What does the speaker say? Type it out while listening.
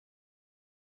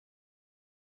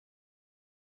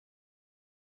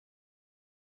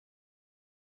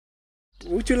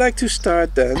would you like to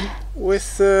start then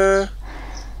with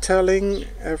telling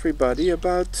everybody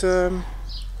about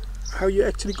how you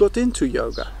actually got into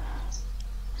yoga?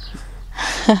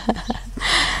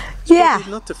 Yeah.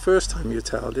 Probably not the first time you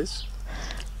tell this.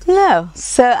 No.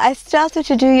 So I started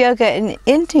to do yoga in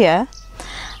India.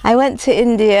 I went to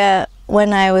India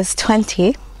when I was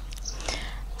 20.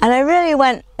 And I really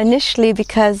went initially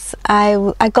because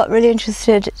I got really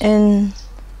interested in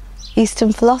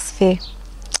Eastern philosophy.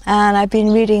 And I've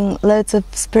been reading loads of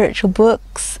spiritual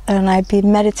books, and I've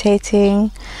been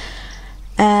meditating,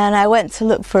 and I went to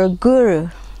look for a guru.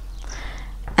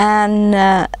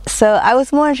 And so I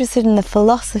was more interested in the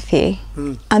philosophy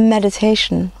and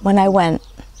meditation when I went.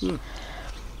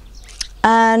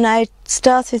 And I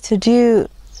started to do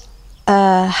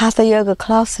Hatha yoga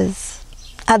classes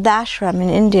at the ashram in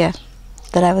India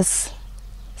that I was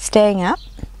staying at.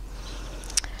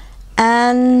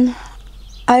 And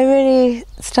I really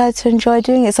started to enjoy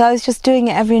doing it. So I was just doing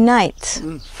it every night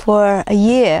for a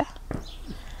year.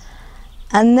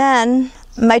 And then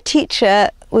my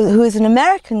teacher, who was an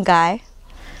American guy,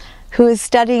 who was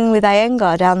studying with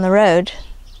Iyengar down the road,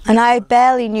 and I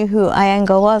barely knew who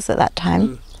Iyengar was at that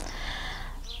time,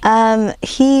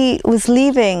 he was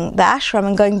leaving the ashram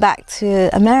and going back to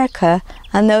America,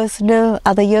 and there was no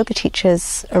other yoga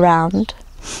teachers around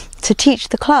to teach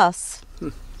the class.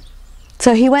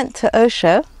 So he went to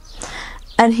Osho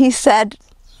and he said,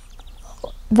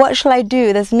 what shall I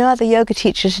do? There's no other yoga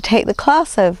teacher to take the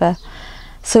class over,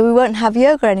 so we won't have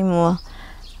yoga anymore.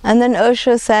 And then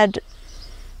Osho said,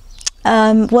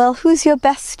 well, who's your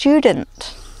best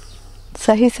student?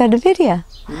 So he said, Vidya.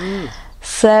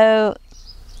 So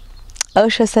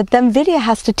Osho said, then Vidya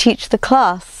has to teach the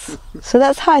class. So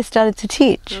that's how I started to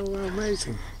teach. Oh, well,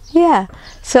 amazing. Yeah.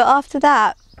 So after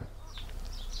that,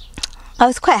 I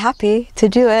was quite happy to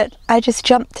do it. I just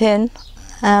jumped in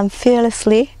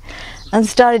fearlessly and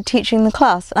started teaching the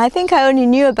class. And I think I only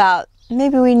knew about,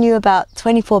 maybe we knew about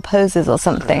 24 poses or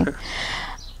something.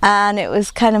 And it was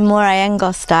kind of more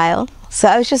Iyengar style. So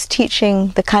I was just teaching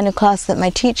the kind of class that my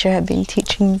teacher had been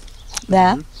teaching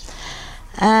there.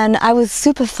 And I was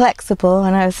super flexible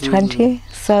when I was 20.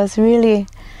 So I was really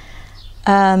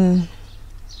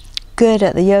good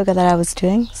at the yoga that I was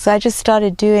doing. So I just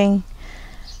started doing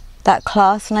that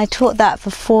class, and I taught that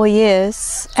for 4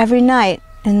 years every night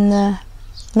in the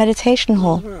meditation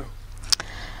hall. Oh, wow.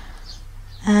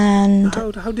 And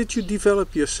how did you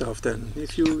develop yourself then?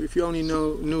 If you only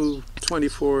knew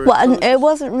 24. Well, and it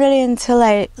wasn't really until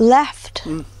I left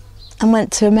and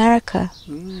went to America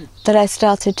that I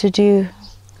started to do,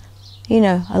 you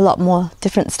know, a lot more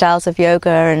different styles of yoga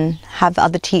and have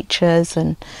other teachers.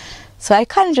 And so I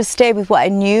kind of just stayed with what I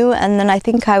knew. And then I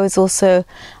think I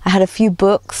had a few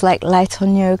books like Light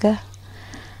on Yoga.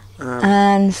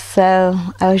 And so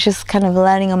I was just kind of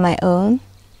learning on my own.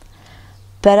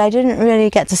 But I didn't really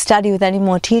get to study with any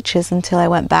more teachers until I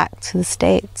went back to the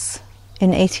States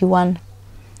in '81.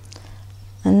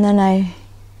 And then I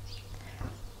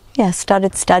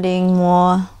started studying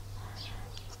more.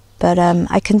 But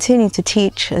I continued to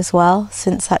teach as well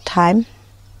since that time.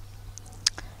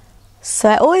 So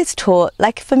I always taught.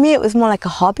 Like, for me, it was more like a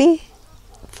hobby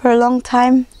for a long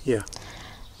time. Yeah.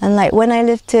 And like when I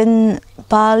lived in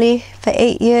Bali for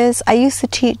 8 years, I used to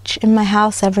teach in my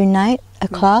house every night, a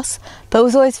class, but it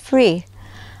was always free.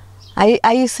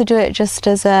 I used to do it just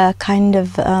as a kind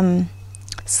of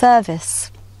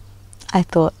service, I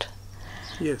thought.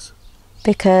 Yes.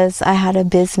 Because I had a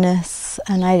business,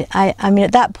 and I mean,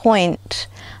 at that point,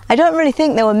 I don't really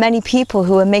think there were many people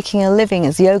who were making a living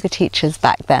as yoga teachers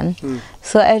back then.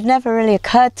 So it never really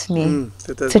occurred to me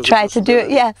to try to do it.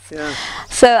 Yes. Yeah.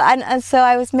 So and so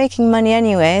I was making money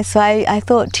anyway. So I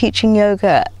thought teaching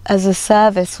yoga as a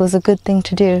service was a good thing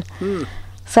to do.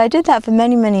 So I did that for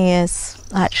many years,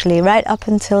 actually, right up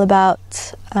until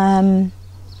about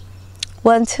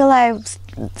until I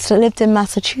lived in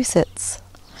Massachusetts.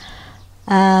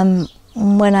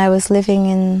 When I was living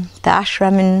in the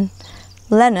ashram in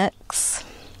Lenox,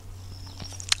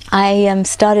 I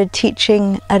started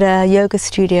teaching at a yoga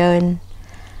studio in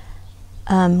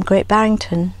Great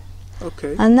Barrington.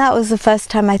 Okay. And that was the first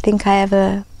time I think I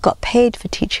ever got paid for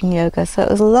teaching yoga, so it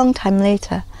was a long time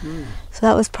later. So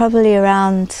that was probably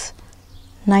around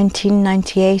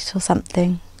 1998 or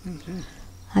something.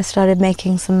 I started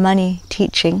making some money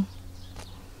teaching.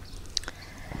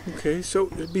 Okay, so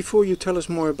before you tell us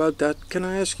more about that, can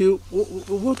I ask you,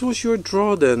 what was your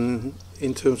draw then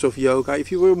in terms of yoga?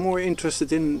 If you were more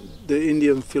interested in the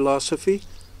Indian philosophy?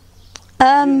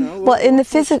 What, in the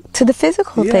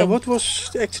physical thing? Yeah, what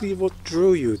was actually what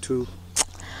drew you to?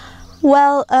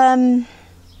 Well,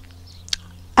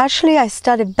 Actually, I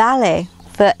studied ballet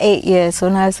for 8 years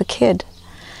when I was a kid.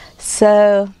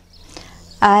 So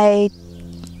I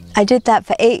did that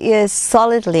for 8 years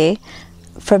solidly,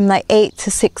 from like 8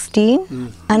 to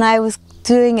 16, and I was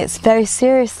doing it very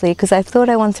seriously because I thought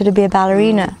I wanted to be a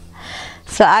ballerina.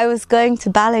 So I was going to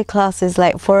ballet classes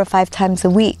like 4 or 5 times a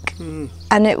week,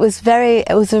 and it was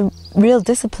a real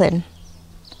discipline.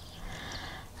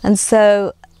 And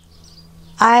so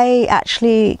I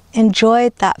actually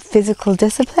enjoyed that physical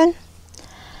discipline,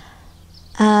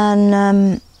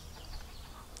 and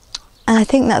I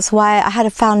think that's why I had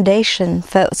a foundation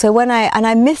for. So when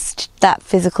I missed that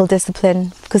physical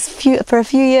discipline because for a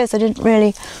few years I didn't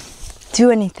really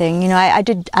do anything. You know,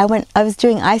 I was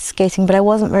doing ice skating, but I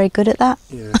wasn't very good at that.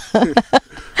 Yeah.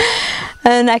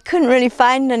 And I couldn't really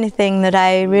find anything that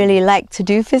I really liked to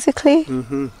do physically.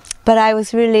 But I was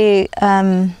really,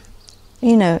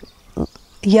 you know,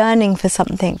 yearning for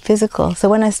something physical. So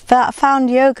when I found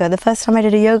yoga, the first time I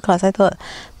did a yoga class, I thought,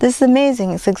 this is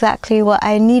amazing. It's exactly what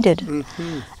I needed. And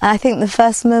I think the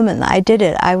first moment that I did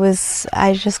it, I was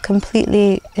just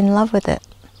completely in love with it.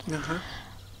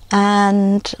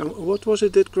 And what was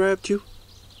it that grabbed you?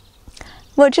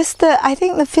 Well, just I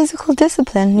think the physical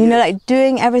discipline, you know, like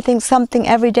doing something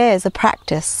every day as a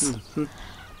practice.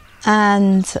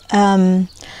 And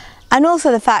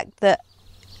also the fact that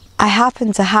I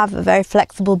happen to have a very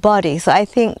flexible body, so I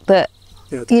think that,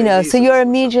 you know, so you're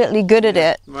immediately good at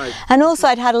it. Right. And also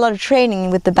I'd had a lot of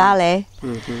training with the ballet,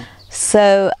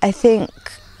 so I think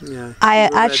I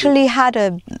actually had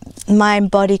a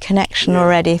mind-body connection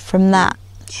already from that.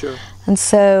 Sure. And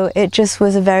so it just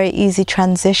was a very easy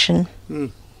transition.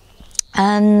 And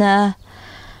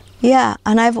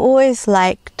and I've always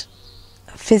liked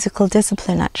physical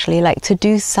discipline, actually, like to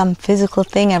do some physical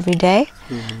thing every day.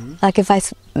 Like if I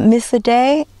miss a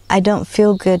day, I don't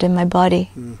feel good in my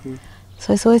body.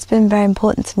 So it's always been very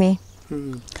important to me.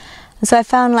 And so I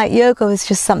found like yoga was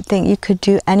just something you could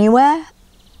do anywhere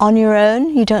on your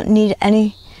own. You don't need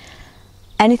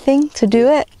anything to do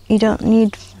it. You don't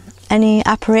need any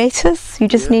apparatus. You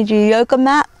just need your yoga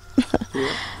mat,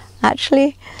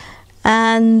 actually.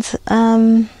 And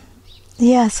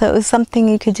so it was something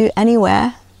you could do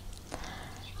anywhere,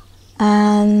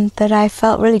 and that I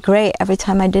felt really great every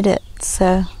time I did it.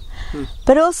 So,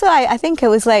 but also I think it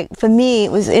was like, for me,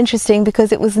 it was interesting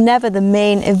because it was never the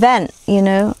main event, you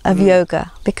know, of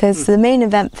yoga, because the main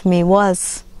event for me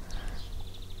was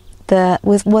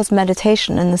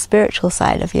meditation and the spiritual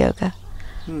side of yoga.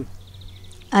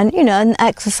 And, you know, and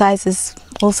exercise is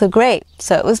also great.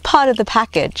 So it was part of the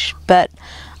package. But,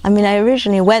 I mean, I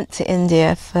originally went to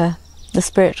India for the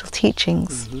spiritual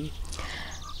teachings.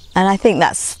 And I think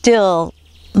that's still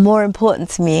more important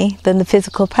to me than the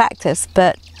physical practice.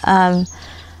 But,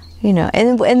 you know,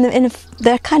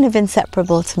 they're kind of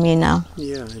inseparable to me now.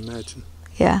 Yeah, I imagine.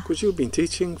 Yeah. Because you've been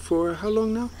teaching for how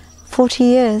long now? 40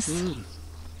 years.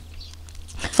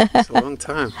 It's a long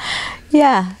time.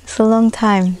 Yeah, it's a long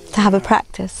time to have a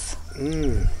practice.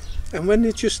 And when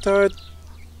did you start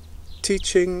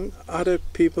teaching other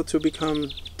people to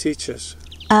become teachers?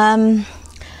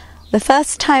 The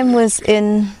first time was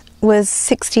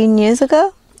 16 years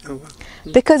ago. Oh, wow.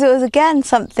 Because it was, again,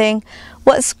 something.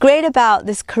 What's great about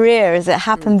this career is it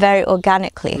happened very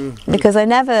organically, because I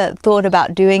never thought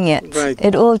about doing it. Right.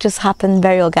 It all just happened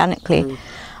very organically.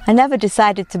 I never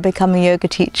decided to become a yoga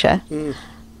teacher.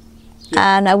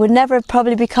 And I would never have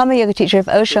probably become a yoga teacher if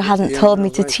Osho hadn't told me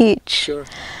to teach. Sure.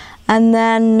 And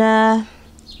then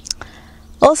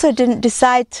also didn't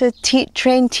decide to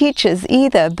train teachers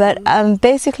either. But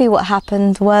basically what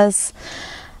happened was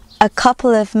a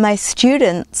couple of my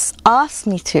students asked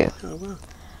me to. Oh, wow.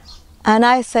 And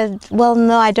I said, well,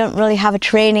 no, I don't really have a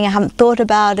training. I haven't thought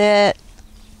about it.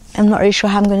 I'm not really sure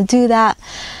how I'm going to do that.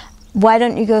 Why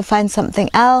don't you go find something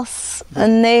else?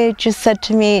 And they just said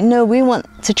to me, no, we want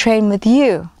to train with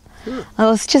you. It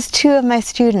was just 2 of my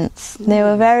students. They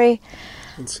were very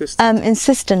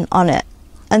insistent on it.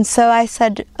 And so I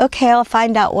said, okay, I'll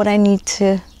find out what I need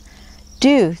to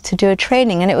do a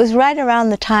training. And it was right around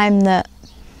the time that,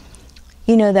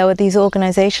 you know, there were these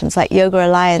organizations like Yoga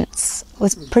Alliance. It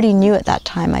was pretty new at that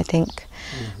time, I think.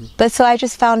 But so I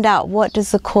just found out, what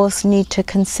does the course need to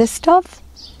consist of?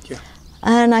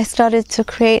 And I started to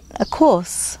create a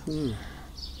course.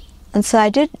 And so I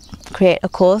did create a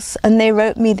course, and they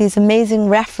wrote me these amazing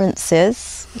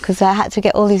references, because I had to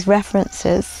get all these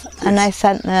references, and I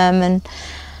sent them,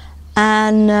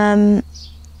 and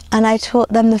I taught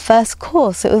them the first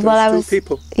course. It was while I was 2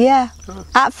 people.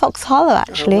 At Fox Hollow,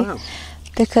 actually. Oh, wow.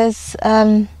 Because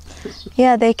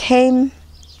they came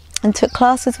and took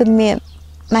classes with me at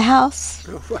my house.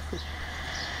 Oh, wow.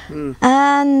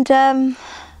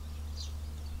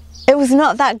 it was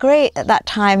not that great at that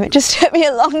time. It just took me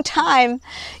a long time.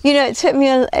 You know, it took me,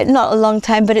 not a long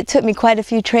time, but it took me quite a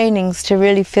few trainings to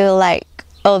really feel like,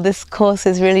 oh, this course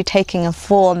is really taking a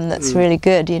form that's really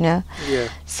good, you know. Yeah.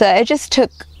 So it just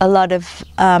took a lot of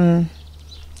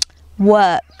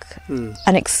work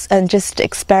and just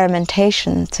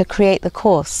experimentation to create the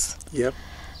course. Yep.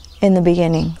 In the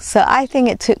beginning. So I think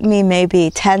it took me maybe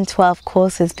 10, 12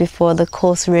 courses before the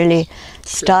course really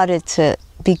started to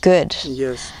be good.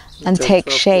 Yes. And 10, take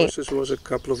 12 shape. Courses was a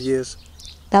couple of years.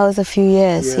 That was a few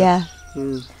years, yeah.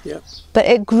 Yeah. But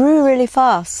it grew really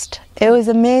fast. It was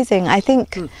amazing. I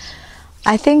think it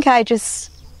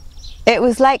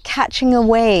was like catching a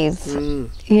wave,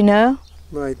 you know?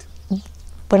 Right.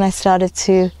 When I started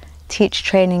to teach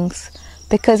trainings,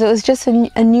 because it was just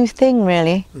a new thing,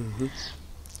 really.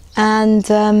 And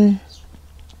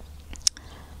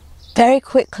very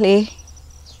quickly,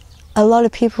 a lot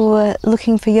of people were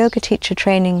looking for yoga teacher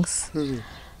trainings.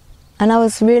 And I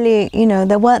was really, you know,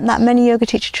 there weren't that many yoga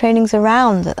teacher trainings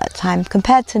around at that time.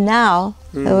 Compared to now,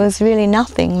 there was really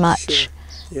nothing much,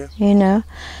 you know.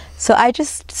 So I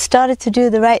just started to do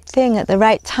the right thing at the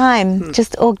right time,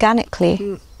 just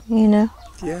organically, you know.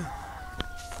 Yeah.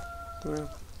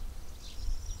 Well.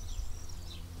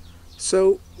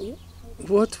 So,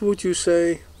 what would you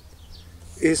say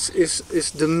is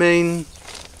the main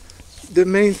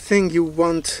thing you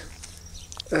want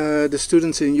the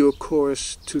students in your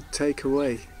course to take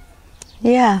away?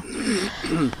 Yeah.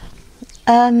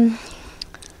 And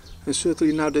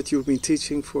certainly now that you've been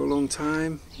teaching for a long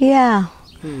time. Yeah.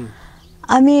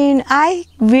 I mean, I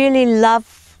really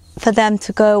love for them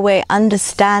to go away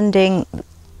understanding,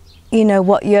 you know,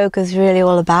 what yoga is really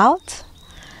all about.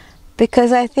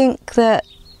 Because I think that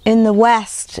in the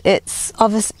West, it's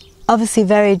obviously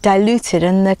very diluted,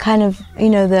 and the kind of, you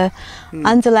know, the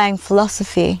underlying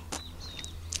philosophy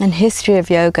and history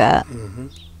of yoga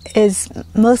is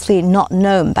mostly not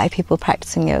known by people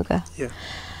practicing yoga. Yeah.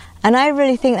 And I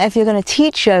really think that if you're going to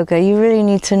teach yoga, you really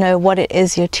need to know what it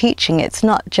is you're teaching. It's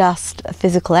not just a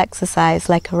physical exercise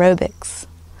like aerobics.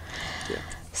 Yeah.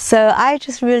 So I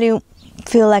just really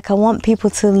feel like I want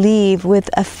people to leave with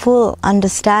a full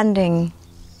understanding.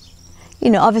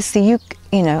 You know, obviously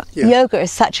yoga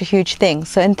is such a huge thing.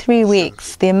 So in 3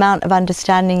 weeks, the amount of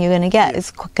understanding you're going to get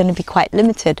is going to be quite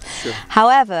limited. Sure.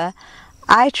 However,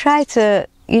 I try to,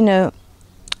 you know,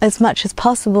 as much as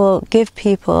possible, give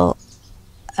people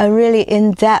a really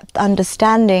in-depth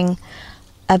understanding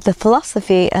of the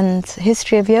philosophy and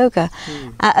history of yoga,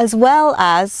 as well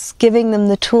as giving them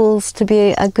the tools to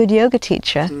be a good yoga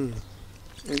teacher.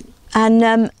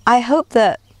 And I hope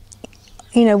that,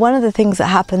 you know, one of the things that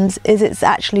happens is it's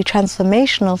actually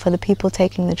transformational for the people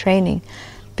taking the training,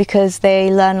 because they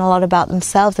learn a lot about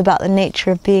themselves, about the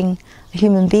nature of being a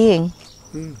human being.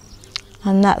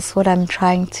 And that's what I'm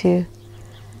trying to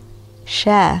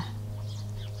share.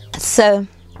 So,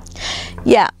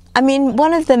 yeah, I mean,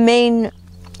 one of the main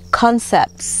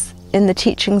concepts in the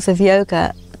teachings of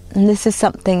yoga, and this is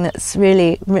something that's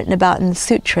really written about in the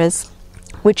sutras,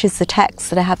 which is the text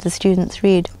that I have the students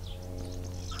read,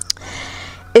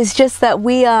 is just that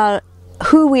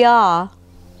who we are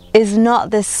is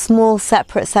not this small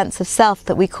separate sense of self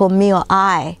that we call me or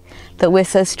I, that we're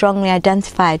so strongly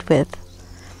identified with.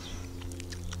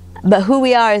 But who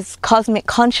we are is cosmic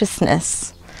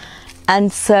consciousness.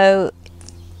 And so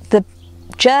the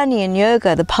journey in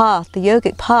yoga, the path, the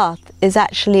yogic path, is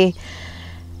actually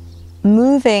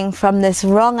moving from this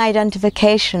wrong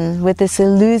identification with this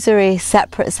illusory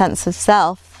separate sense of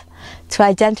self to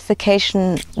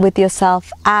identification with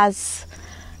yourself as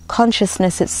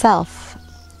consciousness itself.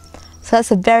 So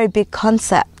that's a very big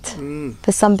concept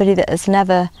for somebody that has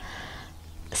never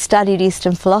studied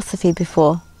Eastern philosophy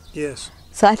before. Yes.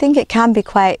 So I think it can be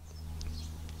quite,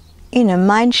 you know,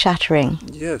 mind-shattering.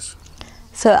 Yes.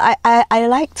 So I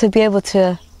like to be able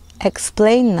to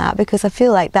explain that, because I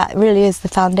feel like that really is the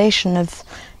foundation of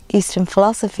Eastern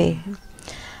philosophy.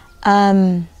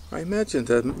 I imagine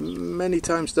that many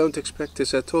times don't expect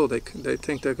this at all. They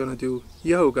think they're going to do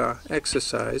yoga,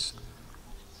 exercise,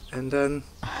 and then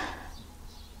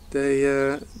they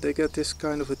get this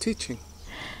kind of a teaching.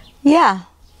 Yeah.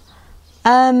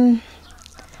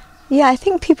 Yeah, I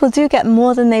think people do get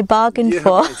more than they bargained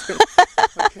for.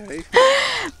 Right. Okay.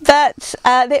 But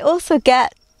they also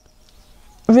get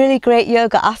really great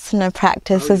yoga asana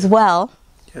practice as well.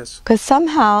 Yes. Because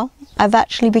somehow I've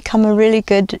actually become a really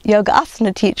good yoga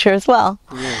asana teacher as well.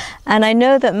 Yes. And I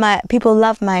know that people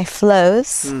love my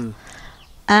flows,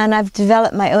 and I've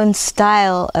developed my own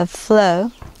style of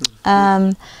flow.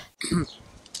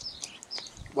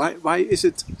 Why is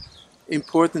it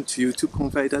important to you to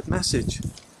convey that message?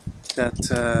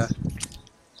 that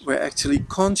we're actually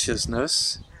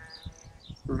consciousness,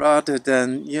 rather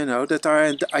than, you know, that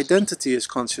our identity is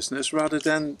consciousness, rather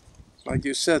than, like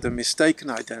you said, a mistaken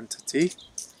identity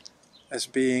as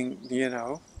being, you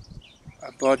know,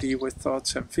 a body with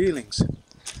thoughts and feelings.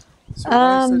 So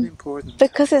why is that important?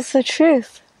 Because it's the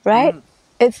truth, right?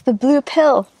 It's the blue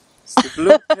pill. It's the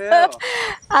blue pill.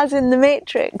 As in the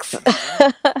Matrix.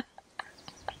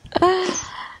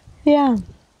 Yeah.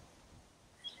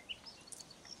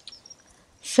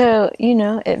 So, you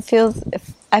know,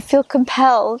 I feel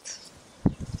compelled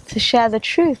to share the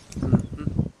truth.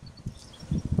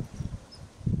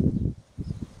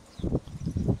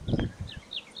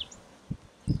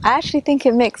 I actually think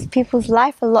it makes people's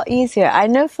life a lot easier. I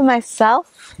know for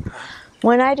myself,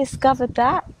 when I discovered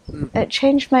that, it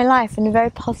changed my life in a very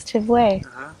positive way.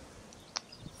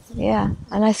 Yeah,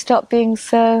 and I stopped being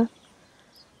so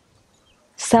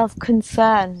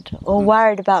self-concerned or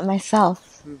worried about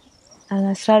myself. And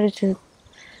I started to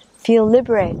feel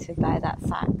liberated by that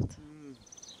fact.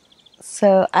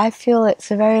 So I feel it's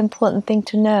a very important thing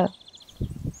to know.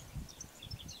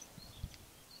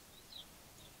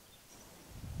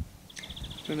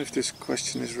 I don't know if this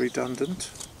question is redundant,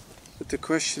 but the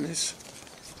question is,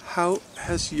 how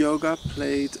has yoga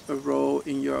played a role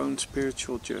in your own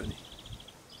spiritual journey?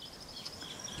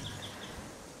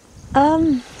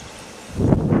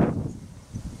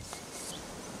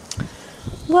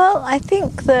 Well, I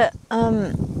think that,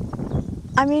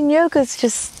 I mean, yoga's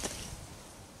just,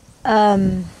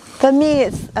 for me,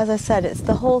 it's, as I said, it's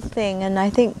the whole thing. And I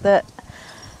think that,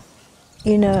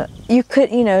 you know,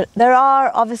 there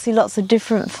are obviously lots of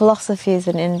different philosophies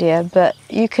in India, but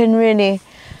you can really,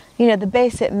 you know, the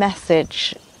basic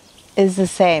message is the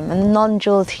same, and the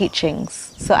non-dual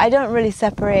teachings. So I don't really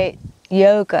separate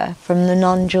yoga from the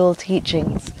non-dual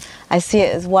teachings. I see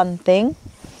it as one thing,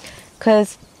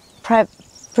 because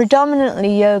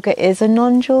predominantly yoga is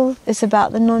it's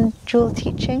about the non-dual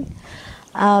teaching.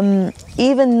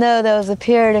 Even though there was a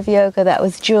period of yoga that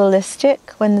was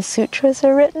dualistic when the sutras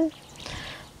are written,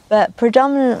 but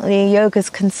predominantly yoga is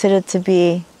considered to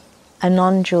be a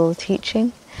non-dual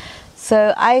teaching.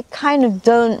 So I kind of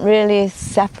don't really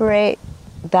separate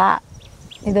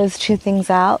those two things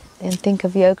out and think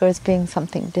of yoga as being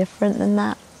something different than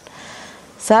that.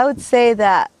 So I would say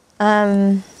that,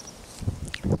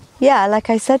 yeah, like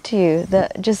I said to you,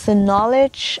 that just the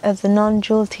knowledge of the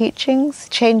non-dual teachings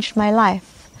changed my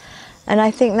life. And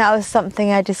I think that was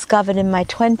something I discovered in my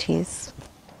 20s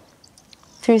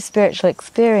through spiritual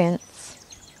experience,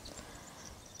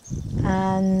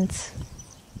 and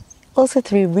also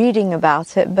through reading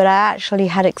about it, but I actually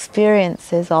had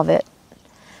experiences of it.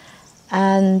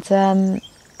 And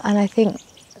I think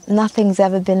nothing's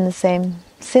ever been the same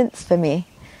since for me.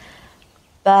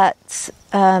 But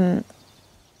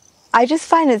I just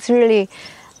find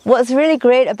what's really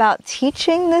great about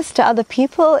teaching this to other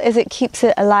people is it keeps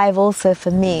it alive also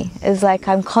for me. It's like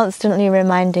I'm constantly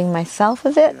reminding myself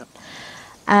of it.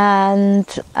 And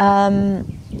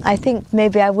I think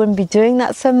maybe I wouldn't be doing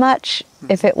that so much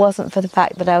if it wasn't for the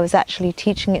fact that I was actually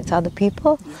teaching it to other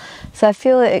people. So I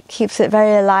feel it keeps it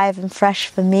very alive and fresh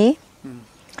for me.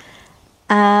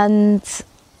 And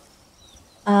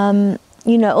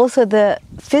you know, also the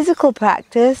physical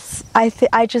practice,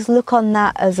 I just look on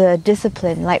that as a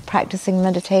discipline, like practicing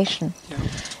meditation.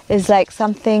 It's like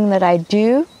something that I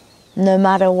do no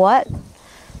matter what.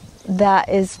 That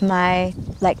is my,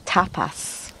 like,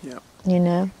 tapas. You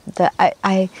know, that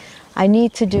I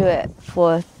need to do it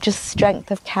for just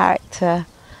strength of character,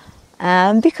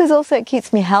 because also it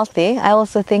keeps me healthy. I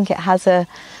also think it has a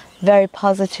very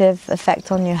positive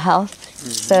effect on your health.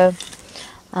 So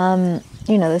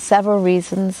you know, there's several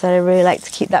reasons that I really like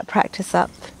to keep that practice up.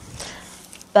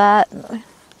 But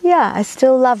yeah, I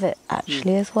still love it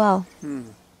actually as well.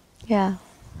 Yeah,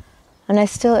 and I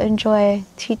still enjoy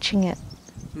teaching it.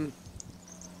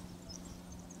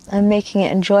 And making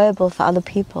it enjoyable for other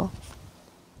people.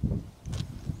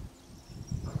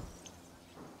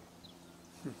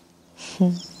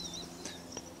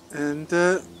 And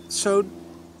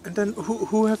then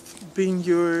who have been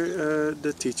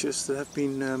the teachers that have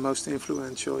been most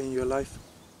influential in your life?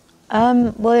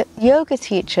 Well, yoga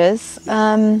teachers.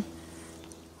 Well,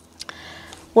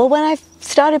 when I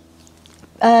started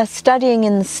studying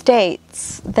in the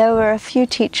States, there were a few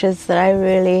teachers that I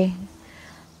really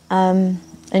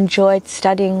enjoyed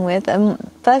studying with.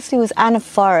 Firstly was Anna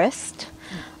Forrest.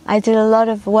 I did a lot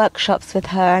of workshops with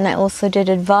her, and I also did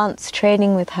advanced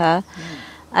training with her.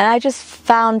 And I just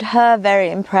found her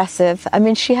very impressive. I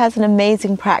mean, she has an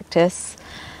amazing practice,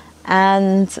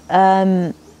 and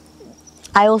I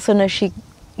also know she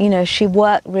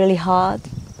worked really hard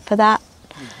for that.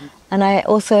 And I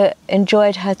also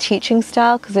enjoyed her teaching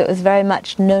style because it was very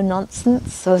much no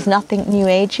nonsense. There was nothing new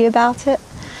agey about it.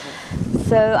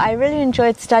 So I really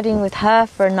enjoyed studying with her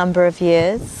for a number of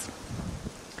years.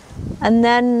 And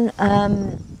then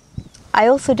I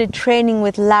also did training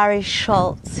with Larry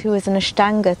Schultz, who was an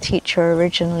Ashtanga teacher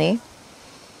originally.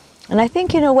 And I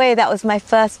think in a way that was my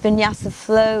first vinyasa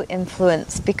flow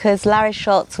influence, because Larry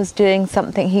Schultz was doing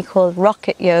something he called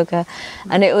rocket yoga,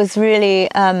 and it was really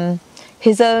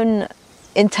his own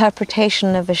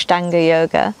interpretation of Ashtanga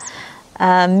yoga,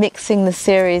 mixing the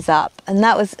series up. And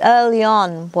that was early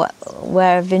on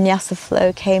where vinyasa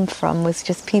flow came from, was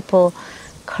just people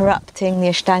corrupting the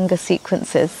Ashtanga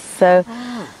sequences. So,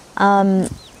 and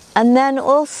then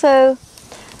also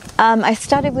I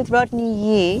studied with Rodney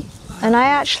Yee, and I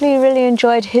actually really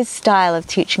enjoyed his style of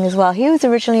teaching as well. He was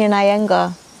originally an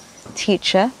Iyengar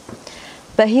teacher,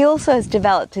 but he also has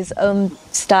developed his own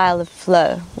style of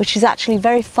flow, which is actually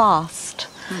very fast.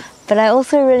 But I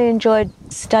also really enjoyed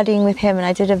studying with him, and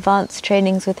I did advanced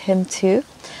trainings with him too.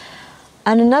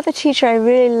 And another teacher I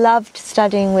really loved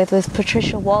studying with was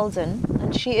Patricia Walden,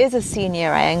 and she is a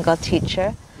senior Iyengar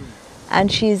teacher,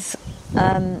 and she's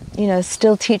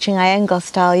still teaching Iyengar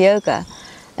style yoga.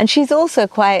 And she's also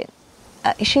quite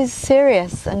she's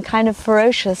serious and kind of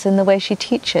ferocious in the way she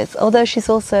teaches, although she's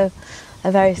also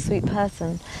a very sweet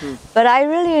person. But I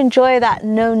really enjoy that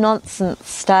no-nonsense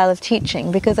style of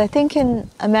teaching, because I think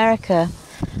in America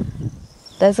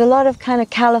there's a lot of kind of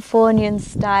Californian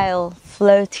style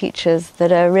flow teachers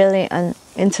that are really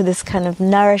into this kind of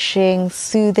nourishing,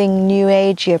 soothing, new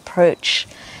agey approach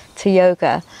to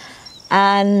yoga.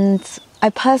 And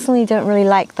I personally don't really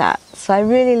like that. So I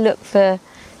really look for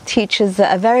teachers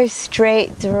that are very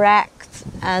straight, direct,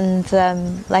 and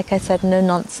like I said, no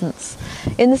nonsense,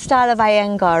 in the style of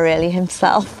Iyengar really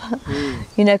himself.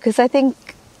 Because I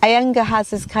think Iyengar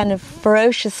has this kind of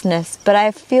ferociousness, but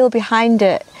I feel behind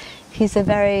it he's a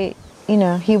very,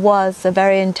 he was a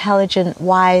very intelligent,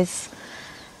 wise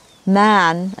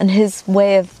man, and his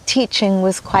way of teaching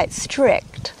was quite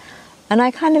strict, and I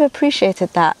kind of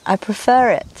appreciated that. I prefer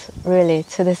it really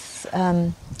to this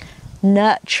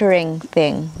nurturing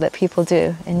thing that people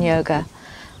do in yoga.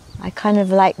 I kind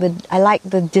of like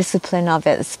the discipline of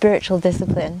it, the spiritual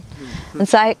discipline. And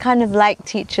so I kind of like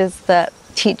teachers that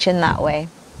teach in that way.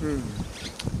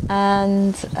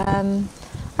 And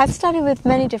I've studied with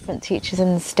many different teachers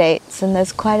in the States, and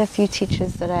there's quite a few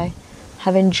teachers that I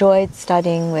have enjoyed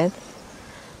studying with.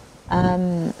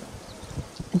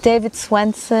 David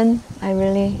Swenson, I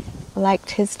really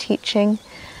liked his teaching.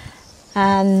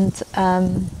 And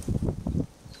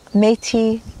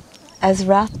Meti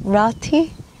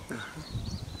Ezrati.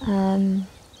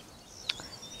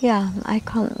 I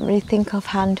can't really think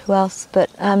offhand who else, but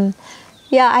I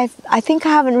think I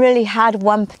haven't really had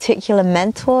one particular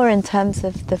mentor in terms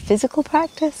of the physical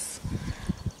practice,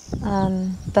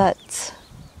 but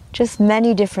just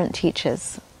many different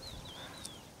teachers.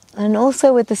 And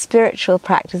also with the spiritual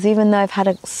practice, even though I've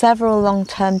had several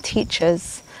long-term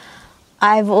teachers,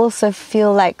 I've also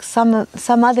feel like some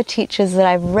other teachers that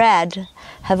I've read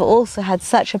have also had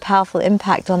such a powerful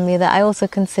impact on me that I also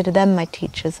consider them my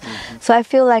teachers. So I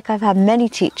feel like I've had many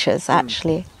teachers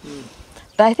actually.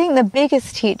 But I think the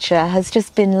biggest teacher has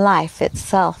just been life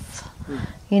itself.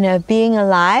 Being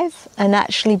alive, and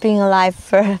actually being alive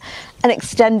for an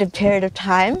extended period of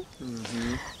time.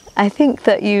 I think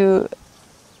that you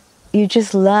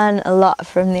just learn a lot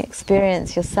from the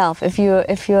experience yourself. If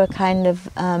you're kind of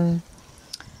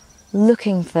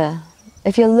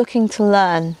if you're looking to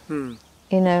learn,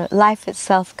 life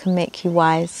itself can make you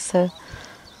wise. So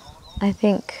I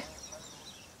think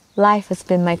life has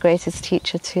been my greatest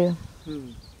teacher too.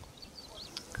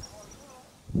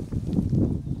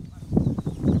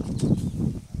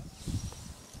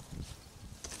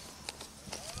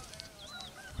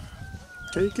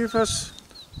 Can you give us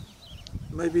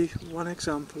maybe one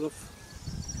example of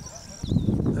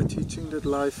a teaching that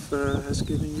life has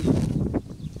given you,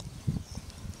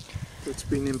 that's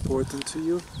been important to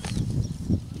you?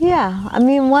 Yeah, I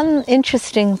mean, one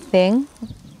interesting thing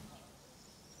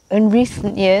in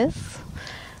recent years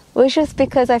was just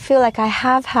because I feel like I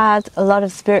have had a lot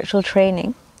of spiritual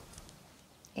training,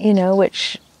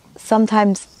 which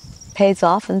sometimes pays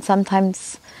off, and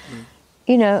sometimes,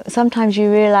 sometimes you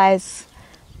realize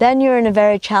then you're in a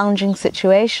very challenging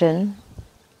situation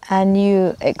and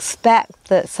you expect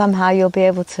that somehow you'll be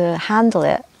able to handle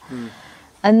it.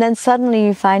 And then suddenly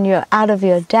you find you're out of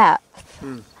your depth.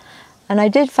 And I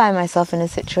did find myself in a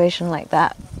situation like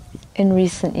that in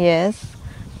recent years,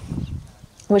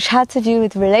 which had to do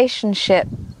with relationship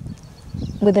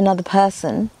with another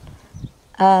person.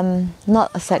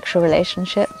 not a sexual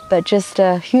relationship, but just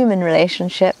a human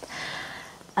relationship.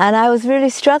 And I was really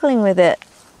struggling with it.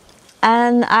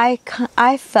 And I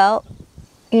felt,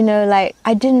 you know, like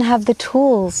I didn't have the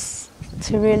tools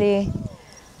to really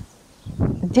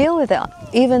deal with it,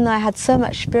 even though I had so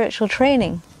much spiritual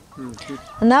training. Mm-hmm.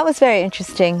 And that was very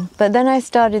interesting. But then I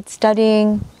started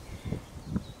studying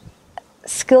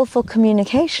skillful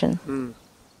communication. Mm.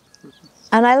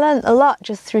 And I learned a lot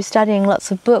just through studying lots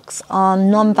of books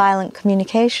on non-violent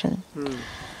communication. Mm.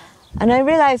 And I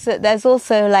realized that there's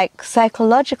also like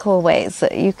psychological ways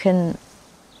that you can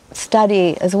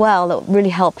study as well that really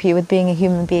help you with being a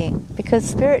human being. Because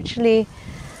spiritually,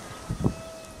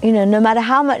 you know, no matter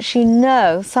how much you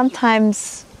know,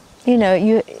 sometimes, you know,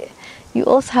 you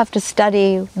also have to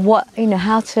study what, you know,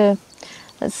 how to,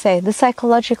 let's say, the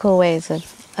psychological ways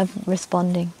of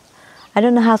responding. I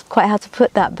don't know quite how to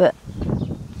put that, but,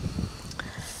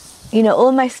 you know,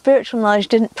 all my spiritual knowledge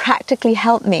didn't practically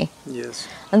help me. Yes.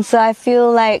 And so I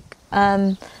feel like,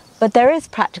 but there is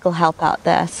practical help out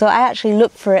there. So I actually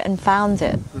looked for it and found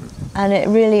it. And it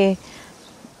really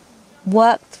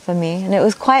worked for me. And it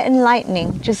was quite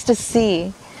enlightening just to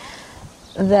see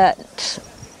that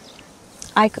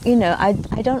I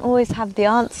don't always have the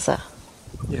answer,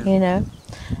 Yeah. you know.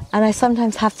 And I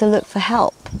sometimes have to look for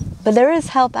help. But there is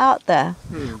help out there.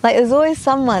 Like there's always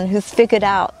someone who's figured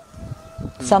out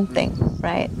something,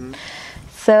 right?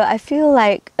 So I feel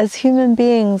like as human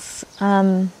beings,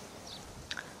 I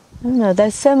don't know,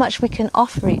 there's so much we can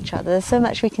offer each other, there's so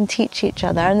much we can teach each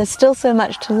other, and there's still so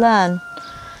much to learn.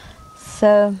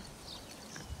 So,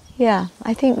 yeah,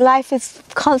 I think life is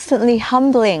constantly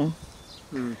humbling.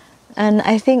 And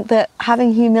I think that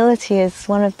having humility is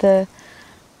one of the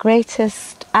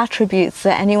greatest attributes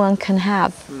that anyone can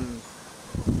have.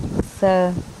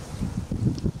 So,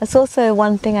 that's also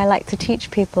one thing I like to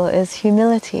teach people is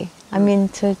humility. I mean,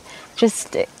 to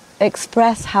just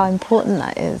express how important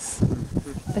that is.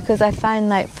 Because I find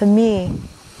like for me,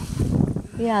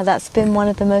 yeah, that's been one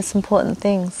of the most important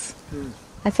things.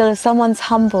 I feel if someone's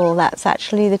humble, that's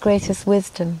actually the greatest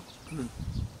wisdom.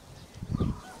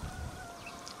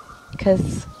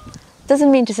 Because it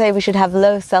doesn't mean to say we should have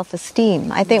low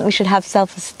self-esteem. I think we should have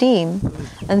self-esteem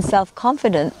and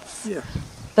self-confidence. Yeah.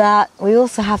 But we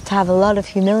also have to have a lot of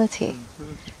humility.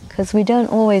 Because we don't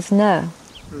always know.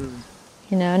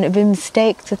 You know, and it would be a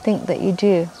mistake to think that you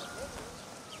do.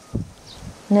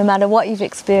 No matter what you've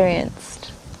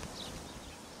experienced.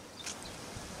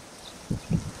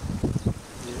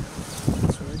 Yeah,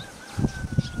 that's right.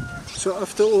 So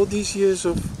after all these years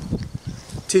of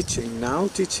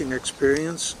teaching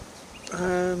experience,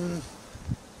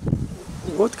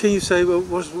 what can you say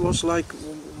was like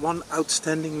one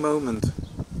outstanding moment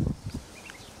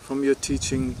from your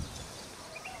teaching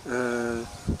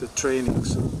the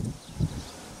trainings?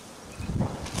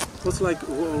 Was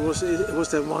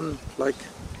there one like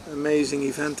amazing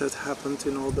event that happened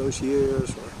in all those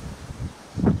years, or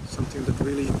something that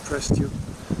really impressed you?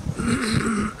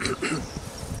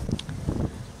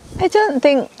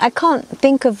 I can't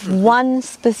think of one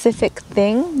specific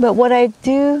thing, but what I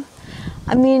do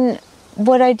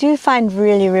find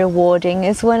really rewarding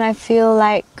is when I feel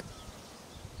like,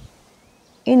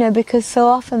 you know, because so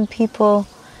often people,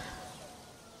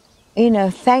 you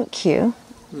know, thank you.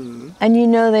 And you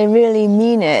know they really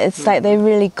mean it. It's like they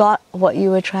really got what you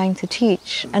were trying to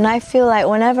teach. And I feel like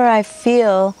whenever I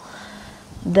feel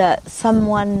that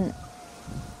someone,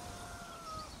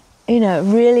 you know,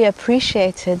 really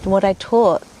appreciated what I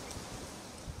taught,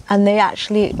 and they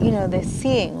actually, you know, they're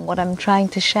seeing what I'm trying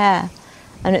to share,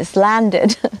 and it's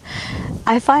landed,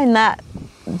 I find that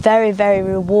very, very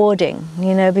rewarding,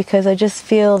 you know, because I just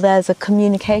feel there's a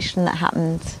communication that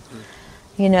happened.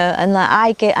 You know, and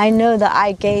like I know that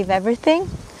I gave everything,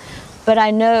 but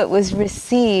I know it was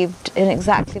received in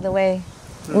exactly the way,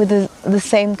 with the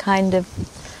same kind of,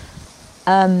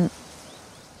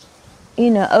 you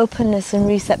know, openness and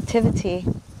receptivity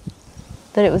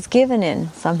that it was given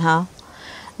in somehow.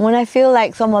 When I feel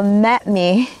like someone met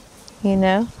me, you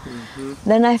know,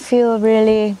 then I feel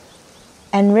really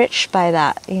enriched by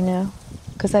that, you know,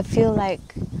 because I feel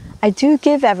like I do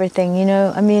give everything, you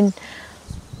know. I mean,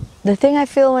 the thing I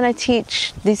feel when I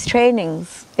teach these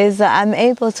trainings is that I'm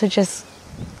able to just,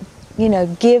 you know,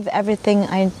 give everything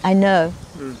I know,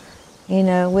 you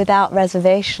know, without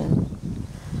reservation.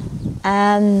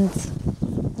 And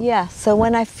yeah, so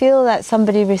when I feel that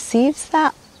somebody receives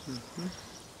that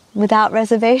without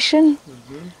reservation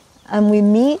and we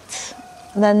meet,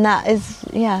 then that is,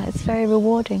 yeah, it's very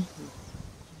rewarding.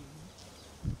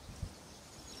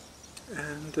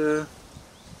 And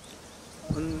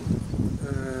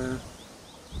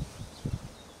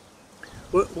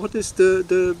What is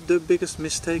the biggest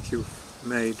mistake you've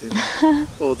made in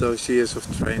all those years of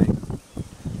training?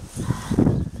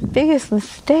 Biggest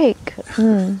mistake?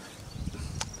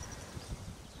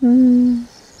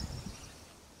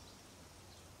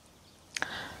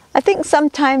 I think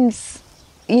sometimes,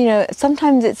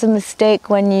 sometimes it's a mistake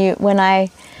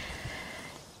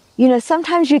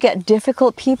sometimes you get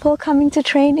difficult people coming to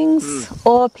trainings,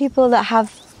 or people that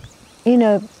have,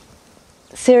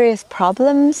 serious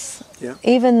problems. Yeah.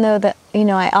 Even though that,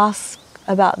 I ask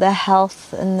about their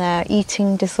health and their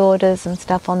eating disorders and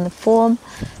stuff on the form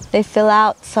they fill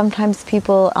out. Sometimes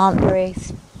people aren't very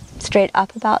straight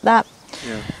up about that.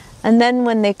 Yeah. And then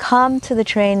when they come to the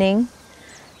training,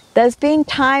 there's been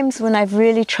times when I've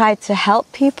really tried to help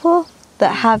people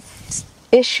that have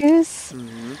issues.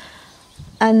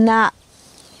 And that,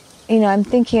 I'm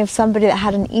thinking of somebody that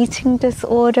had an eating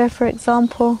disorder, for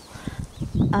example.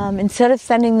 Instead of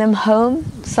sending them home,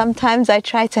 sometimes I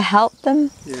try to help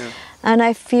them. Yeah. And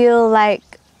I feel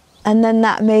like, and then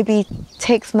that maybe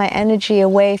takes my energy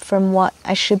away from what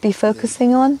I should be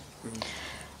focusing on.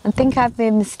 I think I've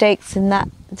made mistakes in that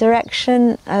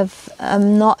direction of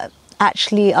not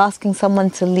actually asking someone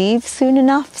to leave soon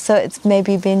enough, so it's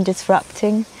maybe been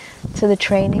disrupting to the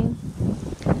training.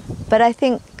 But I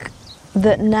think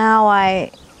that now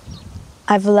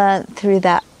I've learned through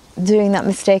that, doing that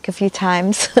mistake a few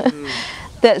times,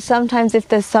 that sometimes if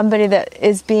there's somebody that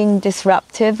is being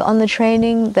disruptive on the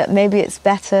training, that maybe it's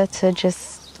better to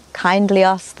just kindly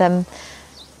ask them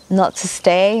not to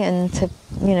stay and to,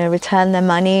 return their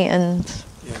money and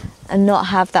not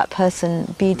have that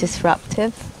person be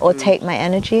disruptive or take my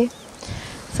energy.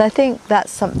 So I think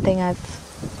that's something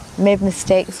I've made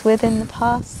mistakes with in the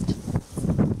past.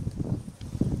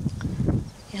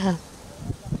 Yeah.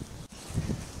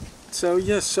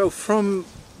 So from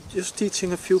just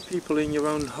teaching a few people in your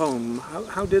own home,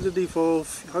 how did it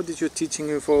evolve? How did your teaching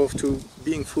evolve to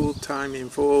being full-time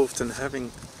involved and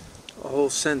having a whole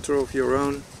center of your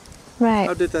own? Right.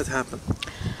 How did that happen?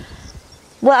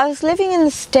 Well, I was living in the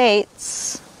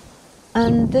States,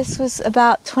 and this was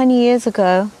about 20 years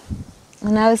ago,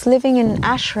 and I was living in an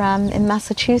ashram in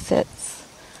Massachusetts,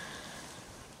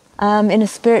 in a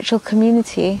spiritual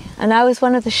community, and I was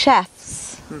one of the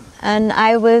chefs, and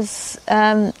I was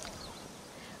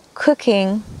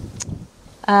cooking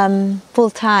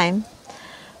full-time,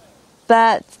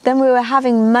 but then we were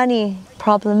having money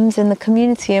problems in the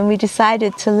community, and we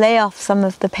decided to lay off some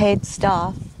of the paid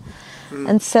staff.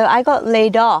 And so I got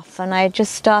laid off, and I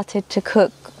just started to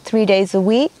cook 3 days a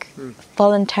week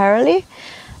voluntarily.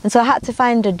 And so I had to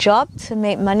find a job to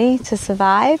make money to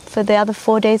survive for the other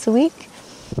 4 days a week.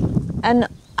 And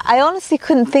I honestly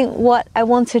couldn't think what I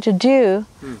wanted to do.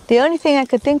 The only thing I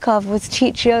could think of was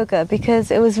teach yoga,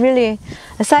 because it was really,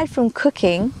 aside from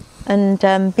cooking and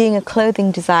being a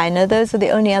clothing designer, those are the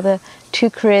only other 2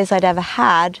 careers I'd ever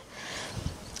had.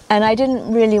 And I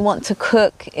didn't really want to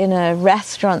cook in a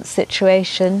restaurant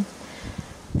situation.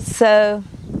 So,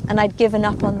 and I'd given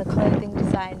up on the clothing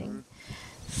designing.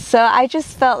 So I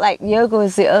just felt like yoga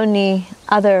was the only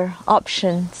other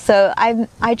option. So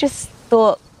I just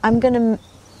thought, I'm going to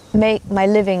make my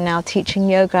living now teaching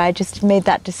yoga. I just made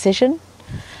that decision.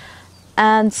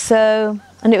 And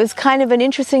it was kind of an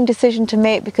interesting decision to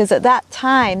make, because at that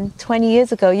time, 20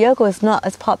 years ago, yoga was not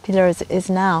as popular as it is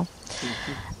now.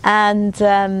 And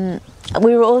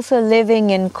we were also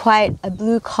living in quite a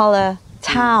blue-collar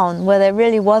town where there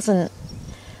really wasn't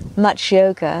much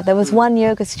yoga. There was one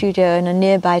yoga studio in a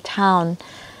nearby town,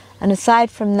 and aside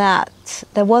from that,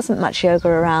 there wasn't much yoga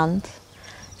around.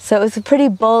 So it was a pretty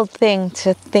bold thing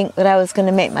to think that I was going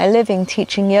to make my living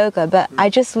teaching yoga, but I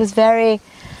was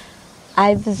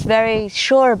very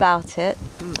sure about it,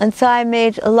 and so I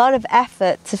made a lot of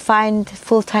effort to find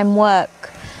full-time work.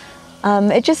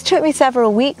 It just took me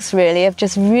several weeks, really, of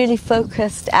just really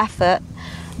focused effort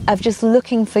of just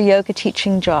looking for yoga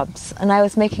teaching jobs. And I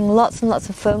was making lots and lots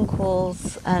of phone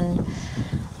calls, and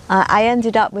I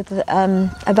ended up with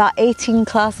about 18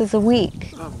 classes a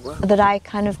week. Oh, wow. That I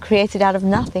kind of created out of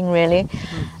nothing, really.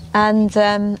 And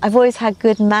I've always had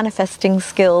good manifesting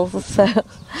skills, so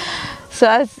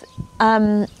I was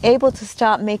able to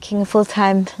start making a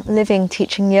full-time living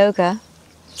teaching yoga.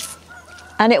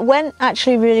 And it went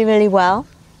actually really, really well.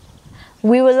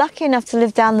 We were lucky enough to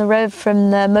live down the road from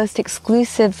the most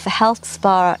exclusive health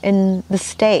spa in the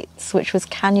States, which was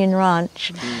Canyon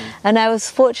Ranch. And I was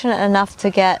fortunate enough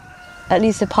to get at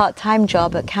least a part-time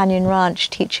job at Canyon Ranch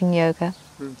teaching yoga.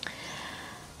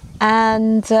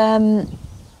 And and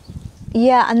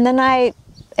then I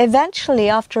eventually,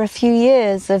 after a few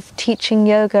years of teaching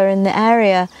yoga in the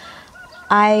area,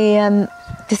 I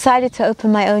decided to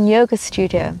open my own yoga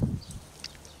studio.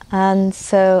 And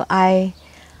so I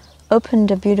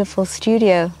opened a beautiful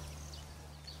studio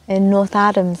in North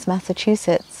Adams,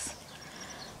 Massachusetts.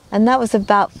 And that was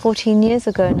about 14 years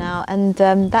ago now. And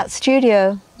that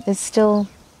studio is still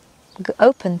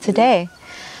open today.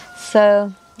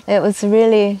 So it was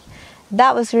really,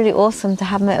 that was really awesome to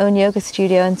have my own yoga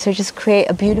studio and to just create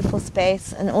a beautiful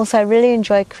space. And also I really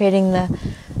enjoy creating the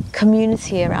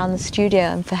community around the studio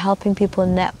and for helping people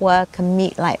network and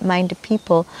meet like-minded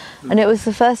people. And it was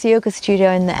the first yoga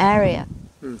studio in the area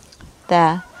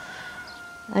there.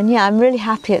 And yeah, I'm really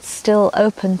happy it's still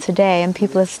open today and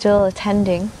people are still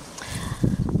attending.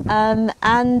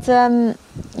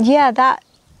 Yeah, that.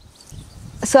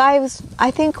 So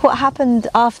I think what happened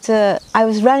after I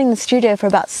was running the studio for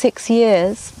about 6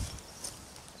 years,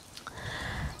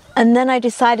 and then I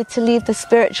decided to leave the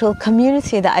spiritual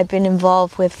community that I've been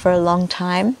involved with for a long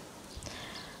time.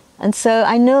 And so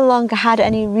I no longer had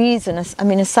any reason, I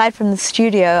mean, aside from the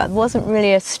studio, it wasn't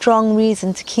really a strong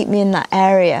reason to keep me in that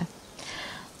area.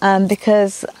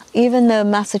 Because even though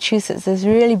Massachusetts is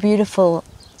really beautiful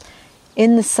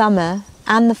in the summer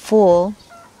and the fall,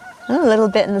 and a little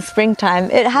bit in the springtime,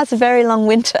 it has a very long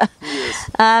winter. Yes.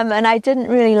 And I didn't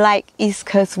really like East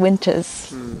Coast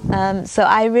winters. So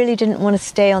I really didn't want to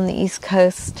stay on the East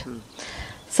Coast.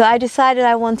 So I decided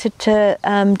I wanted to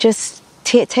just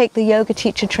take the yoga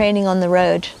teacher training on the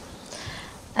road.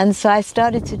 And so I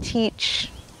started to teach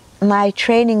my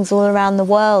trainings all around the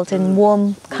world in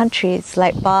warm countries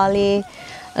like Bali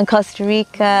and Costa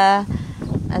Rica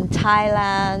and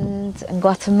Thailand and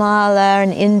Guatemala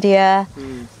and India,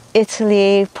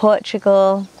 Italy,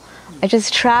 Portugal. I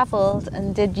just traveled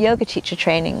and did yoga teacher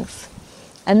trainings,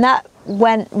 and that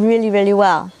went really, really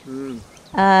well.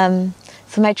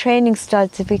 So my training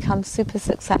started to become super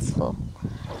successful,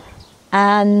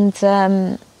 and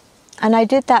I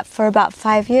did that for about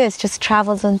 5 years, just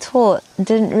traveled and taught, and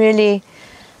didn't really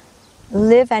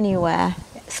live anywhere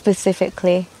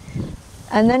specifically.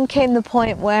 And then came the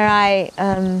point where I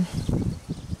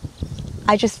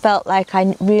just felt like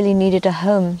I really needed a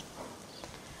home.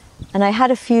 And I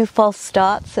had a few false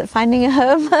starts at finding a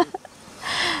home.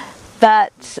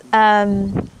 But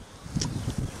I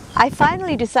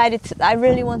finally decided I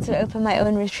really wanted to open my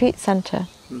own retreat center.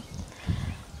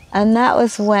 And that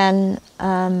was when,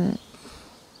 I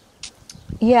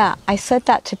said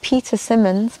that to Peter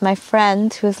Simmons, my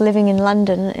friend who was living in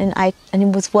London and he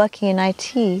was working in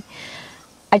IT.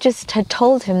 I just had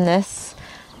told him this,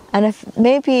 and if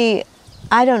maybe,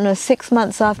 I don't know, 6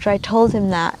 months after I told him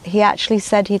that, he actually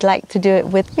said he'd like to do it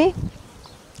with me,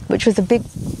 which was a big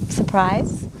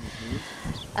surprise.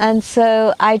 And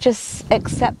so I just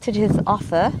accepted his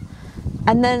offer,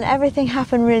 and then everything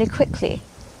happened really quickly.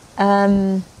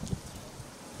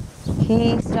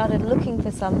 He started looking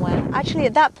for somewhere. Actually,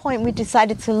 at that point, we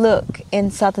decided to look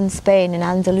in southern Spain, in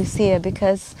Andalusia,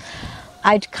 because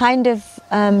I'd kind of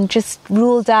just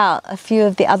ruled out a few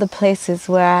of the other places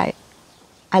where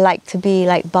I like to be,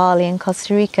 like Bali and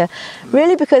Costa Rica,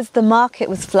 really because the market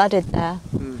was flooded there.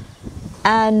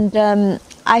 And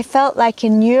I felt like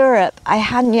in Europe, I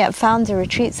hadn't yet found a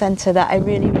retreat center that I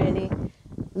really, really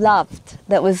loved,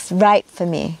 that was right for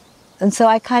me. And so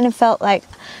I kind of felt like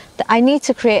I need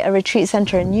to create a retreat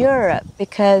center in Europe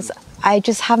because I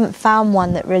just haven't found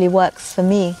one that really works for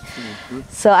me.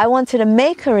 So I wanted to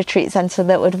make a retreat center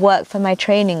that would work for my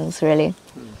trainings, really.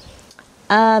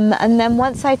 And then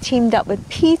once I teamed up with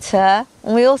Peter,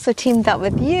 and we also teamed up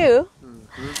with you,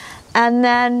 and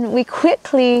then we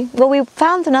quickly, we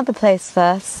found another place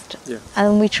first,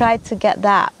 and we tried to get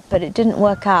that, but it didn't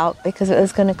work out because it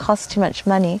was going to cost too much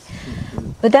money.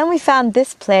 But then we found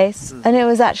this place, and it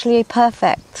was actually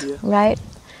perfect, right?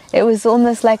 It was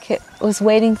almost like it was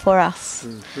waiting for us.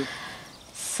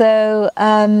 So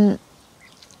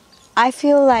I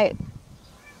feel like,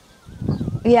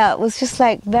 it was just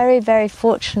like very, very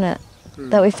fortunate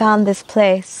that we found this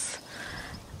place.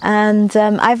 And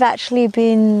I've actually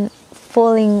been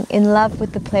falling in love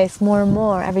with the place more and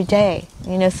more every day,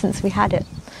 since we had it.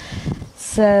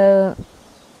 So,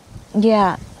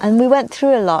 and we went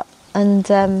through a lot.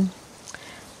 And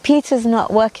Peter's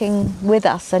not working with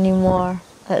us anymore.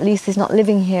 At least he's not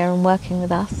living here and working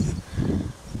with us.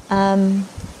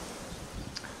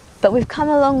 But we've come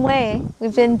a long way.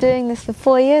 We've been doing this for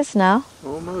 4 years now.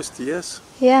 Almost, yes.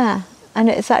 Yeah, and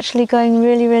it's actually going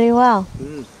really, really well.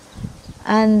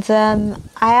 And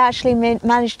I actually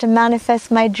managed to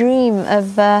manifest my dream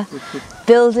of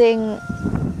building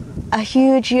a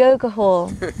huge yoga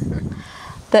hall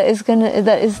that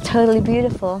is totally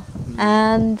beautiful.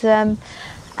 And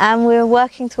we're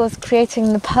working towards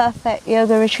creating the perfect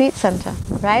yoga retreat center,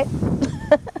 right?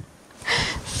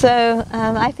 So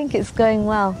I think it's going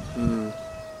well.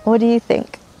 What do you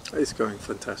think? It's going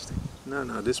fantastic. No,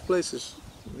 this place is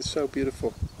so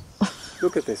beautiful.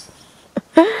 Look at this.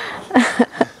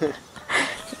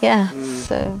 Yeah,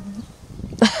 so